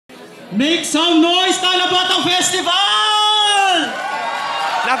Make some noise, Tanabata Festival!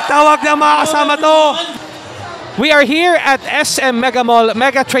 Nagtawag ng mga kasama to. We are here at SM Mega Mall,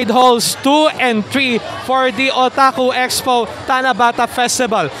 Mega Trade Halls 2 and 3 for the Otaku Expo Tanabata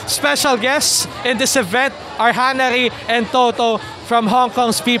Festival. Special guests in this event are Hanari and Toto from Hong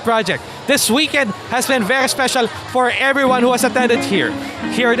Kong's P Project. This weekend has been very special for everyone who has attended here.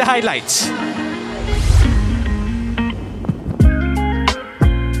 Here are the highlights.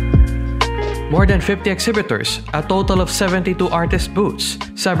 More than 50 exhibitors, a total of 72 artist booths,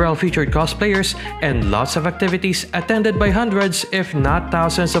 several featured cosplayers, and lots of activities attended by hundreds, if not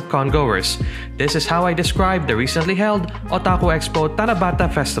thousands of congoers. This is how I describe the recently held Otaku Expo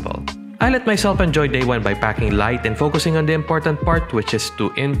Tanabata Festival. I let myself enjoy day one by packing light and focusing on the important part, which is to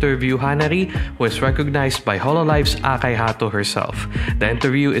interview Hanari, who is recognized by Hololive's Akai Hato herself. The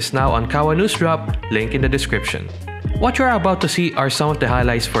interview is now on Kawa News Drop, link in the description. What you're about to see are some of the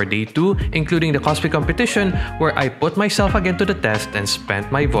highlights for day 2, including the cosplay competition, where I put myself again to the test and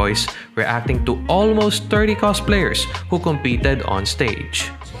spent my voice reacting to almost 30 cosplayers who competed on stage.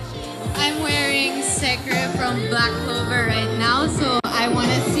 I'm wearing Sekre from Black Clover right now, so I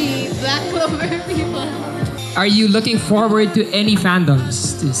want to see Black Clover people. Are you looking forward to any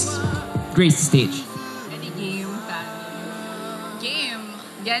fandoms this grace stage? Any game fandom? Game.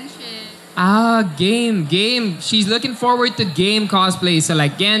 Genshin. Game. She's looking forward to game cosplay, so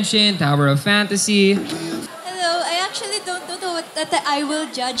like Genshin, Tower of Fantasy. Hello, I actually don't know that I will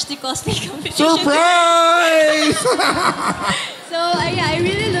judge the cosplay competition. Surprise! So yeah, I'm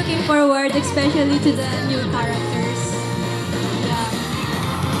really looking forward, especially to the new characters.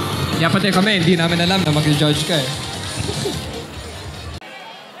 Yeah, pati kami, hindi namin alam na mag-judge ka eh.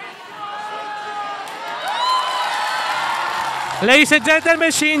 Ladies and gentlemen,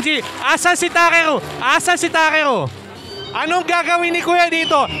 Shinji, asan si Takeru? Asan si Takeru? Anong gagawin ni Kuya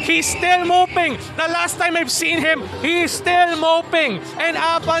dito? He's still moping. The last time I've seen him, he is still moping. And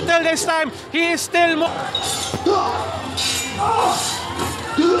up until this time, he is still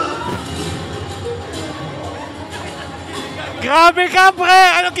Grabe ka, pre!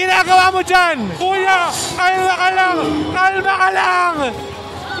 Anong ginagawa mo dyan? Kuya, kalma ka lang! Kalma ka lang!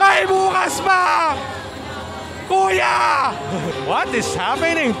 May bukas pa! Kuya! What is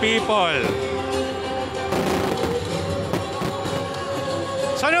happening, people?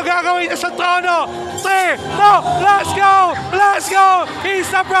 So ano gagawin niya sa trono? 3, 2, let's go! Let's go! He's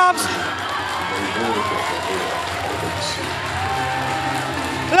the props!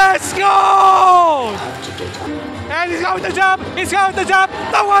 Let's go! And he's going to jump! He's going to jump!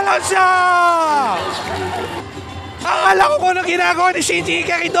 Tawalan siya! Akala ko kung anong ginagawa ni Shinji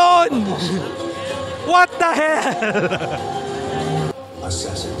Ikari doon! What the hell?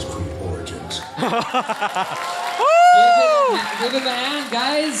 Assassin's Creed Origins. Give it a hand,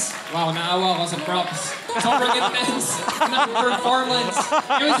 guys! Wow, naawa ako sa props. Sobrang intense ng performance.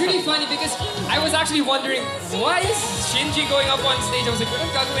 It was really funny because I was actually wondering, why is Shinji going up on stage? I was like, anong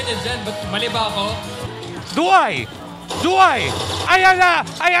gagawin niya dyan? Ba't mali ba ako? Do I? Ayan na!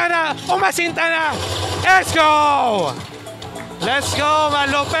 Umasinta na! Let's go! Let's go,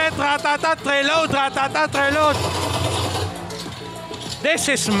 malupit! Ratatat, reload!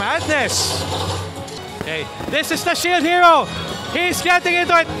 This is madness! Okay, this is the shield hero! He's getting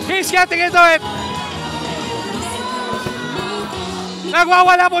into it!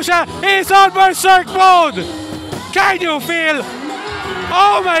 Nagwawala po siya! He's on berserk mode! Can you feel?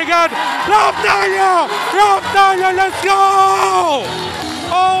 Oh my God! Raptalia! Let's go!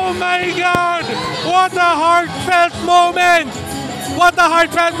 Oh my God! What a heartfelt moment! From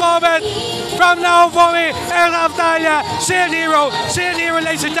Naofumi and Raptalia, Shield Hero,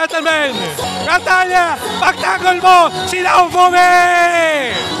 ladies and gentlemen! Raptalia, pagtanggol mo si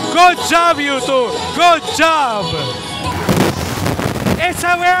Naofumi! Good job, you two! Good job! It's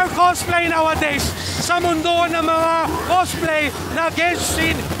a rare cosplay nowadays sa mundo ng mga cosplay na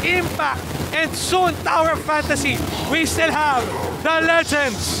Genshin Impact and soon Tower of Fantasy. We still have the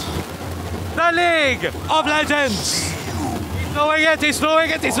Legends, the League of Legends. He's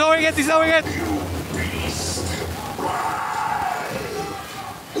doing it.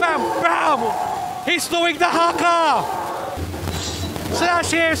 Bam! He's doing the haka.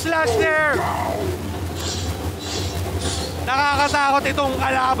 Slash here, slash there. Nakakatakot itong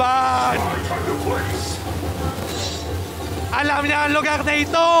kalaban. Alam niya ang lugar na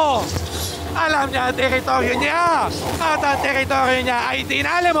ito. Alam niya ang teritoryo niya. At ang teritoryo niya ay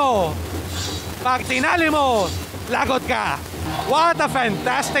tinali mo. Pag tinali mo, lagot ka. What a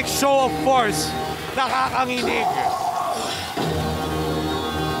fantastic show of force. Nakakanginig.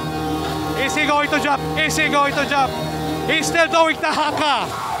 Is he going to jump? He's still doing the haka.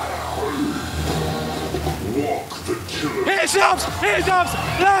 He jumps!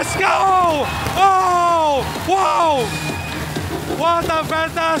 Let's go! Oh! Wow! What a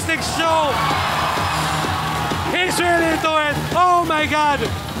fantastic show! He's really into it! Oh my god!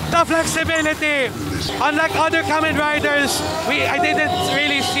 The flexibility! Unlike other Kamen Riders, I didn't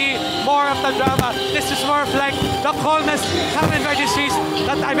really see more of the drama. This is more of like the calmest Kamen Rider series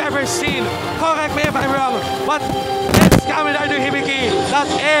that I've ever seen. Correct me if I'm wrong, but this Kamen Rider Hibiki that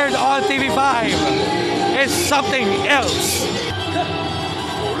aired on TV5 is something else.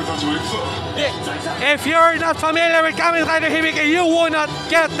 If you're not familiar with Kamen Rider Hibiki, you will not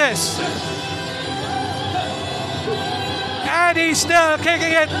get this. And he's still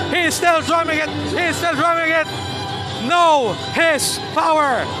kicking it, he's still drumming it, Know his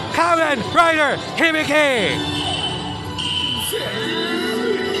power, Kamen Rider Hibiki.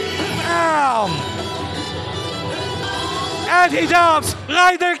 Bam! And he jumps,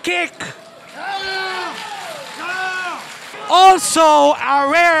 Rider Kick. Also a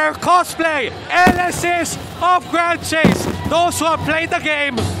rare cosplay, LSS of Grand Chase. Those who have played the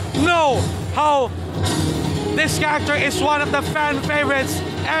game know how this character is one of the fan favorites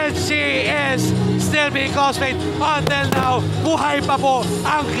and she is still being cosplayed until now. Buhay pa po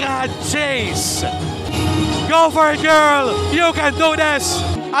ang Grand Chase. Go for it, girl! You can do this!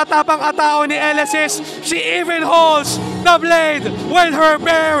 At tapang-atao ni LSS, she even holds the blade with her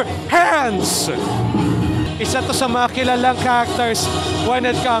bare hands. Isa to sa mga kilalang characters when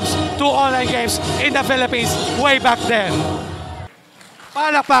it comes to online games in the Philippines way back then.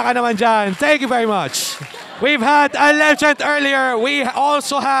 Palakpakan naman dyan. Thank you very much. We've had a legend earlier. We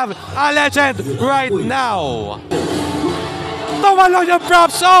also have a legend right now. Tumalon yung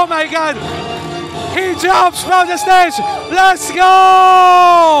props. Oh my God. He jumps from the stage. Let's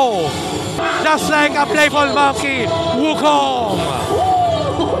go. Just like a playful monkey. Wukong.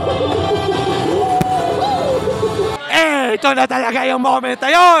 Ito na talaga yung moment na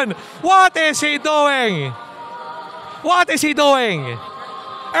yun. What is he doing? What is he doing?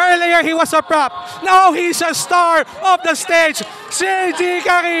 Earlier, he was a prop. Now, he's a star of the stage. Shinji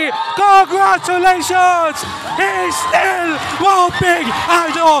Ikari, congratulations! He's still whooping.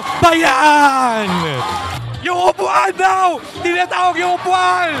 Ano ba yan? Yung upuan daw! Tinatawag yung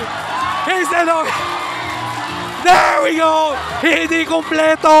upuan! He's still... There we go! Hindi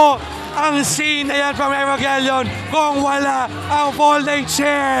kumpleto ang scene na yan from Evangelion kung wala ang folding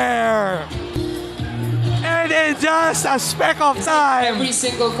chair. And in just a speck of time, every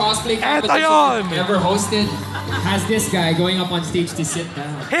single cosplay competition ever hosted has this guy going up on stage to sit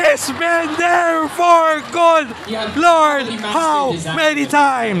down. He's been there for good Lord how many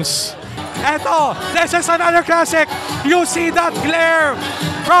times. Eto, this is another classic. You see that glare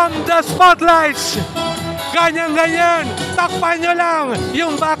from the spotlights. Ganyan-ganyan, takpan nyo lang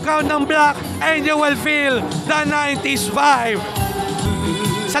yung background ng black and you will feel the 90s vibe.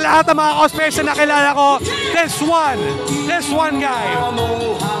 Sa lahat ng mga cosplayers na nakilala ko, this one guy,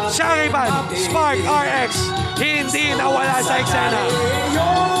 Shariban Spark RX, hindi nawala sa eksena.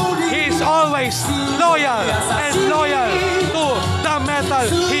 He's always loyal to the Metal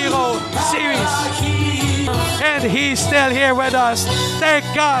Hero series. And he's still here with us. Thank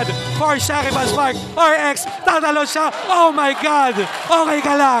God for Shariban Spark RX. Tatalon siya. Oh my God. Okay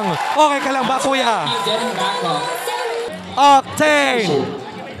ka lang. Okay ka lang ba, kuya? Octane.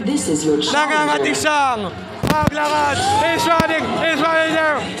 This is your Nangangati siyang maglakad. He's running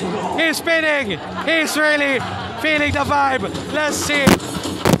there. He's spinning. He's really feeling the vibe. Let's see.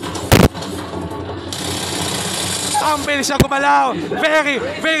 Ang bilis siya gumalaw. Very,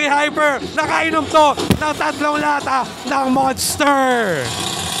 very hyper. Nakainom to ng 3 lata ng Monster.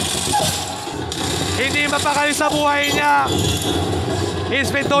 Hindi mapakali sa buhay niya.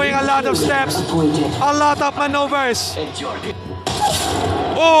 He's been doing a lot of steps, a lot of maneuvers.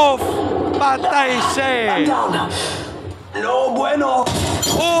 Oof! Patay siya. No bueno.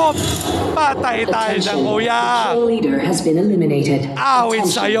 Oof! Patay tayo ng kuya. Kill leader has been eliminated. Awit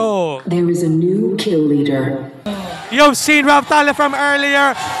sa'yo. There is a new kill leader. You've seen Raptale from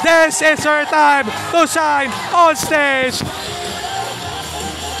earlier. This is her time to shine on stage.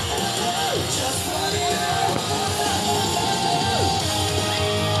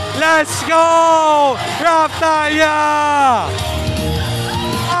 Let's go! Raptalia!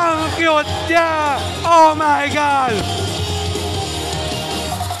 Ang cute niya! Oh my God!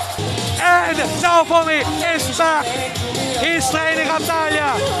 And Naofumi is back! He's training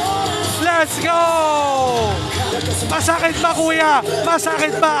Raptalia! Let's go! Masakit ba, kuya?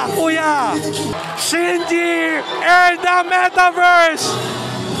 Masakit ba, kuya? Shinji and the Metaverse!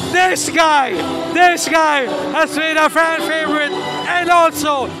 This guy has been a fan favorite and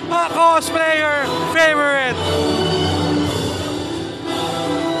also a cosplayer favorite.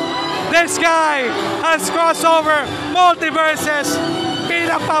 This guy has crossover multiverses.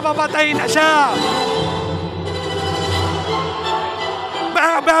 Pinagpapapatay na siya.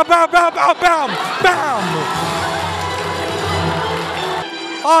 Bam, bam, bam, bam, bam, bam, bam.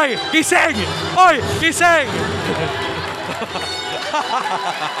 Oy, gising! Oy, gising!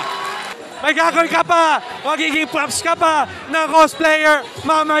 May gagawin ka pa! Magiging props ka pa ng cosplayer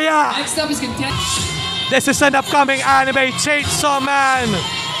mamaya! Next up is content. This is an upcoming anime, Chainsaw Man!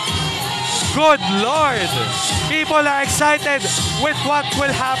 Good Lord! People are excited with what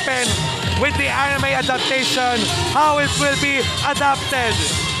will happen with the anime adaptation, how it will be adapted.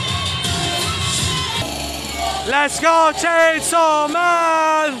 Let's go, Chainsaw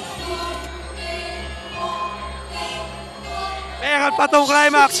Man! Meron pa tong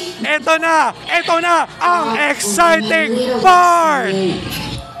climax. Ito na ang exciting part!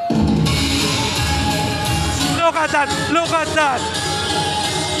 Look at that!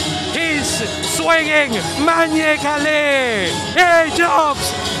 He's swinging maniacally! He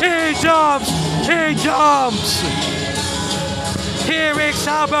jumps! He wreaks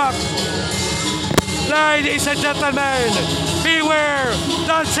havoc! Ladies and gentlemen, beware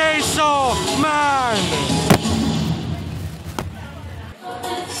the Chainsaw Man!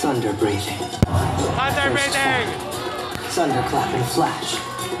 Thunder breathing. Thunderclap and flash.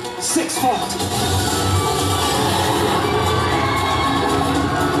 6-fold.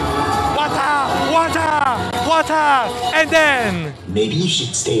 Water! And then... Maybe you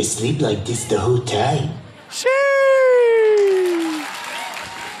should stay asleep like this the whole time.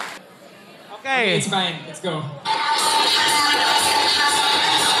 Okay. It's fine. Let's go.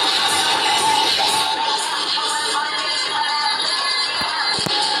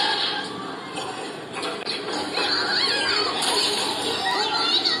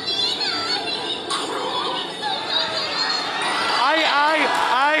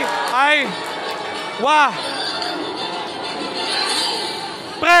 Wah!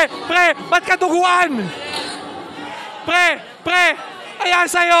 Pre! Ba't kaduguan? Pre! Ayan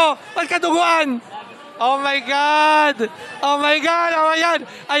sa'yo! Ba't kaduguan? Oh my God!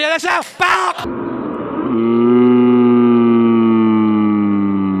 Ayan na siya! Pak!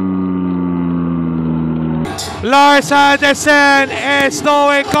 Lars Anderson is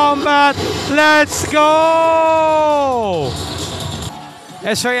doing combat! Let's go!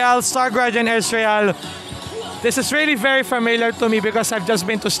 Ezreal, Star Guardian Ezreal. This is really very familiar to me because I've just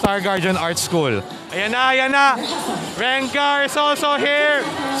been to Star Guardian Art School. Ayan na! Rengar is also here.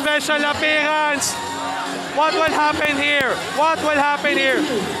 Special appearance. What will happen here?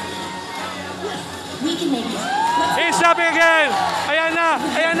 He's jumping again. Ayan na!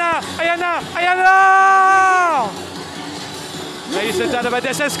 Ladies and gentlemen,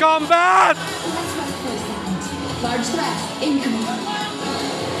 this is combat! Large threat incoming.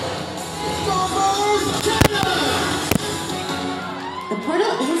 The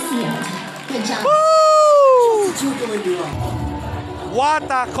portal is sealed. Good job. Woo! What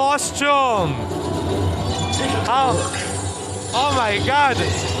a costume! Oh my God!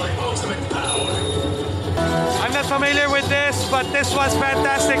 I'm not familiar with this, but this was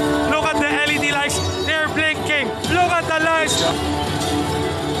fantastic. Look at the LED lights. They're blinking. Look at the lights.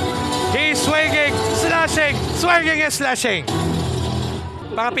 He's swinging, slashing.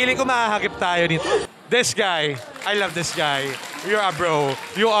 Baka piling ko mahahagip tayo dito. This guy, I love this guy. You're a bro.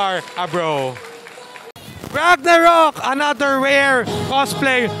 You are a bro. Ragnarok, another rare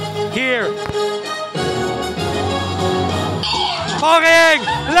cosplay here. Hogging!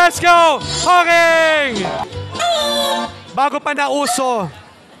 Let's go! Hogging! Bago pa nauso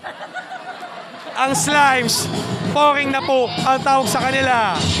ang slimes, poring na po ang tawag sa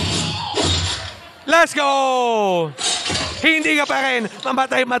kanila. Let's go! Hindi ka pa rin,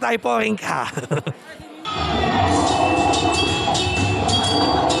 mamatay poring ka.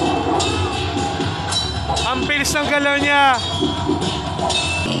 Ang bilis ng galaw niya.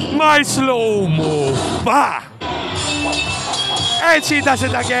 May slow-mo pa. And she does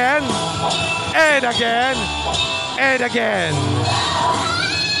it again. And again. And again.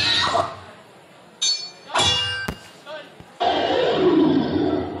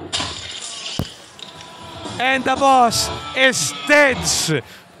 And the boss is Deads.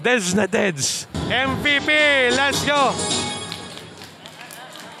 Deads na Deads. MVP, let's go.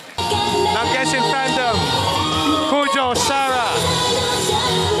 Ng Genshin Fandom. Kujo, Sarah.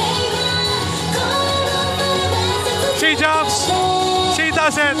 She jumps. She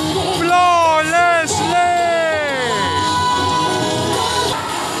does it flawlessly.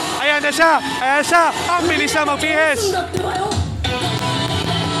 Ayan na siya. Ang bilis na magbihis.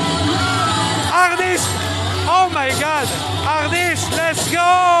 Agnes. Oh my God. like this. Let's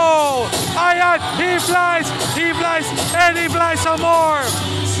go! Ayan, he flies, and he flies some more.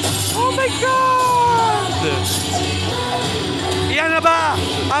 Oh my God! Iyan na ba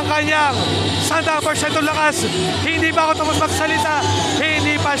ang kanyang 100% lakas? Hindi ba ako magsalita?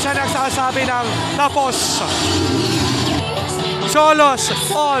 Hindi pa siya nagsasabi ng tapos. Cholos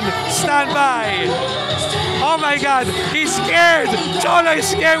on standby. Oh my God, he's scared. Cholo is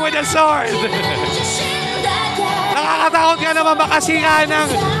scared with the sword. Nakakatakot nga naman makasira ng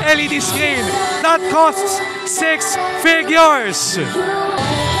LED screen. That costs 6 figures.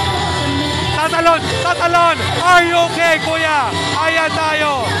 Tatalon! Are you okay, kuya? Ayan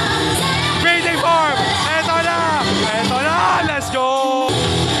tayo. Breathing form. Eto na. Let's go.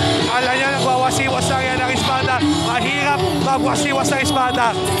 Alam niya, nagwawasiwas lang yan ng espada. Mahirap magwasiwas ng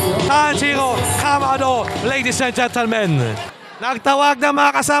espada. Tanjiro Kamado, ladies and gentlemen. Nagtawag na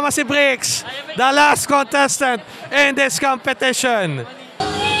mga kasama si Bricks, the last contestant in this competition.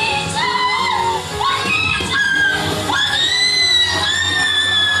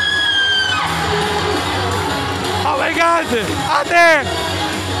 Oh my God! Ate!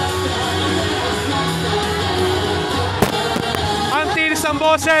 Ang tinis ng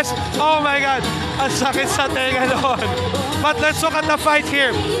boses. Oh my God! Ang sakit sa tenga doon. But let's look at the fight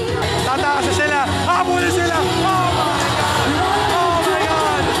here. Tatakas sila. Habulin sila. Oh my God! Oh my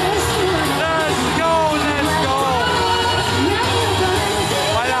God! Let's go!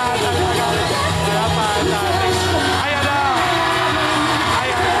 Wala talaga. Wala pa. Ayan na!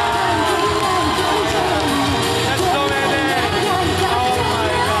 Let's go, baby! Oh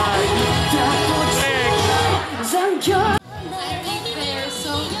my God! I think they're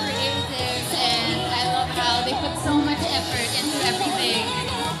so creative and I love how they put so much effort into everything.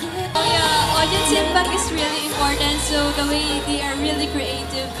 Oh yeah, audience impact is really important. So the way they are really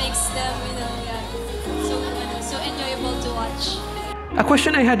creative makes them, so enjoyable to watch. A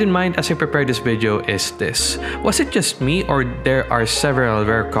question I had in mind as I prepared this video is this. Was it just me or there are several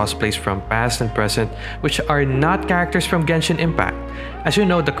rare cosplays from past and present which are not characters from Genshin Impact? As you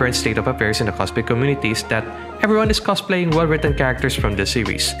know, the current state of affairs in the cosplay community is that everyone is cosplaying well-written characters from the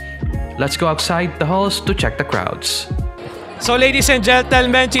series. Let's go outside the halls to check the crowds. So ladies and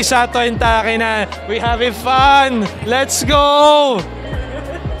gentlemen, Chisato and Takina, we having fun! Let's go!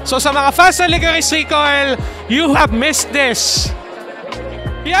 So sa mga fans ng Licorice Recoil, you have missed this!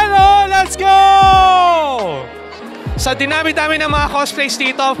 Yan o! Let's go! Sa dinami-dami ng mga cosplays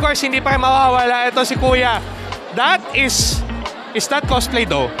dito, of course, hindi pa mawawala. Ito si Kuya. That is that cosplay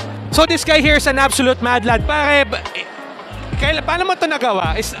though? So this guy here is an absolute mad lad. Pare, paano mo ito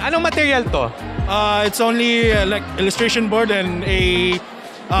nagawa? Anong material to? It's only like illustration board and a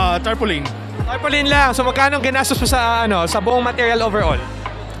tarpaulin. Tarpaulin lang. So magkano ginastos mo sa buong material overall?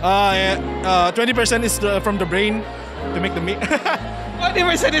 20% is from the brain to make the meat.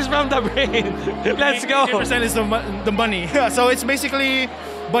 20% is from the brain. Let's go. 20% is the money. So it's basically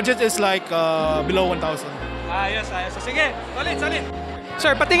budget is like below 1,000. Ayos. Sige, solid.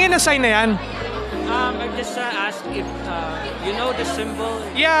 Sir, patingin na sign na yan. I just asked if you know the symbol.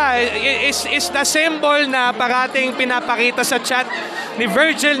 Yeah, it's the symbol na parating pinapakita sa chat ni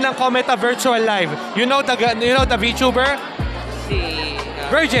Virgil ng Cometa Virtual Live. You know the VTuber?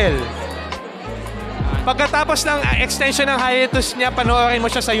 Virgil. Pagkatapos ng extension ng hiatus niya, panoorin mo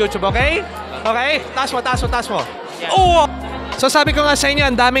siya sa YouTube, okay? Okay? Taas mo. Yeah. Oh! So sabi ko nga sa inyo,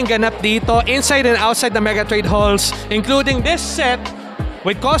 ang daming ganap dito, inside and outside the Mega Trade Halls, including this set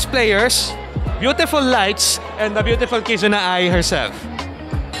with cosplayers, beautiful lights, and the beautiful Kizuna Ai herself.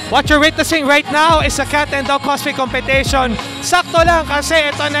 What you're witnessing right now is a cat and dog cosplay competition. Sakto lang kasi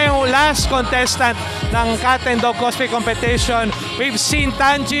ito na yung last contestant ng cat and dog cosplay competition. We've seen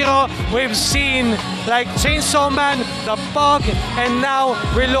Tanjiro, we've seen like Chainsaw Man, the Pug, and now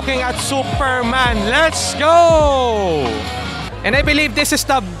we're looking at Superman. Let's go! And I believe this is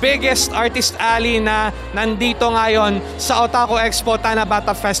the biggest artist alley na nandito ngayon sa Otaku Expo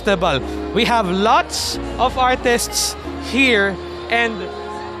Tanabata Festival. We have lots of artists here and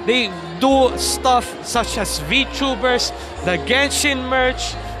they do stuff such as VTubers, the Genshin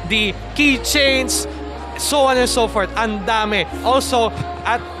merch, the keychains, so on and so forth. Ang dami. Also,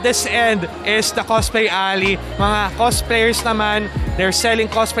 at this end is the cosplay alley. Mga cosplayers naman, they're selling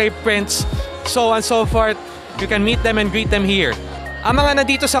cosplay prints, so on and so forth. You can meet them and greet them here. Ang mga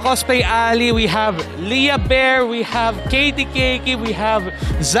nandito sa Cosplay Alley, we have Leah Bear, we have Katie Keiki, we have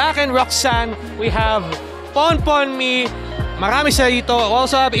Zach and Roxanne, we have Ponpon Me, marami sila dito.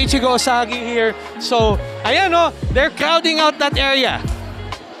 Also have Ichigo Osagi here. So, ayan they're crowding out that area.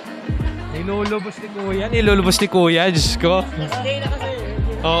 Nilulubos ni Kuya, Diyos ko.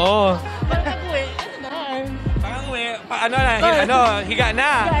 Oo. higa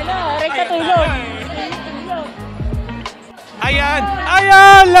na. Aray katulog. Ayan!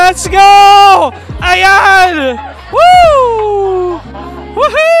 Ayan! Let's go! Ayan! Woo!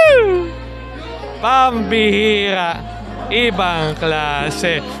 Woohoo! Pambihira. Ibang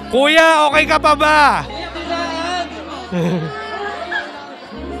klase. Kuya, okay ka pa ba?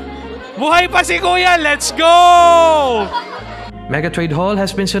 Buhay pa si Kuya! Let's go! Mega Trade Hall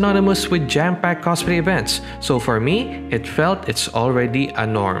has been synonymous with jam-packed cosplay events, so for me, it felt it's already a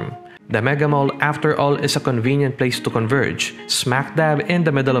norm. The Mega Mall, after all, is a convenient place to converge, smack dab in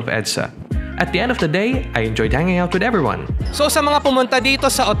the middle of EDSA. At the end of the day, I enjoyed hanging out with everyone. So sa mga pumunta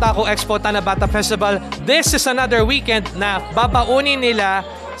dito sa Otaku Expo Tanabata Festival, this is another weekend na babaunin nila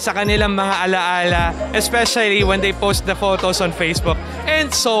sa kanilang mga alaala, especially when they post the photos on Facebook,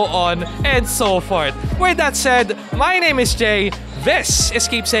 and so on and so forth. With that said, my name is Jay, this is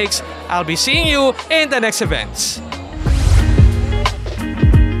Keepsakes, I'll be seeing you in the next events.